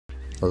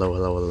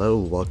Hello,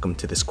 welcome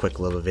to this quick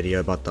little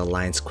video about the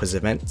Alliance quiz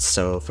event.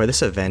 So for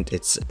this event,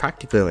 it's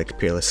practically like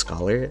Peerless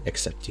Scholar,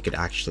 except you could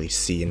actually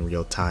see in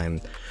real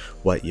time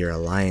what your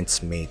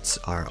Alliance mates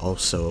are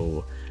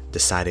also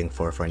deciding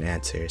for an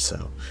answer.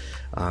 So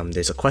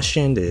there's a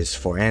question, there's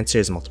 4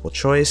 answers, multiple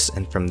choice,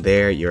 and from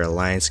there your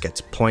Alliance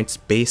gets points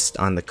based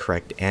on the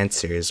correct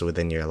answers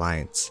within your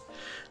Alliance.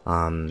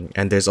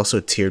 And there's also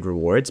tiered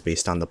rewards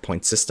based on the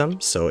point system.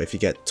 So if you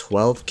get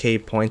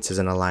 12k points as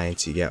an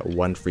alliance, you get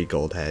 1 free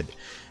gold head,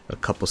 a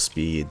couple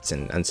speeds,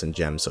 and some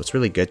gems. So it's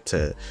really good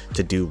to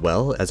do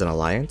well as an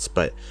alliance.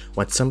 But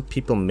what some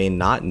people may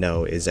not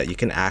know is that you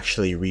can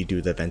actually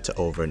redo the event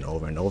over and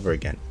over and over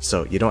again.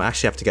 So you don't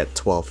actually have to get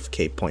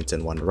 12k points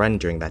in one run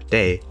during that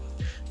day,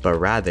 but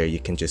rather you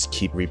can just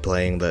keep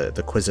replaying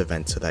the quiz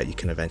event so that you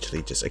can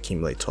eventually just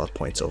accumulate 12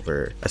 points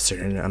over a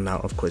certain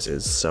amount of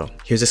quizzes. So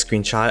here's a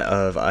screenshot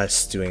of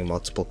us doing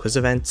multiple quiz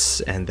events,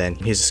 and then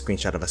here's a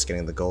screenshot of us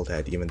getting the gold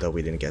head even though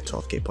we didn't get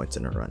 12k points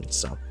in a run.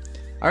 So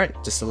alright,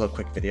 just a little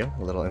quick video,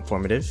 a little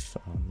informative.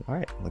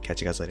 Alright, we'll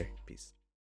catch you guys later.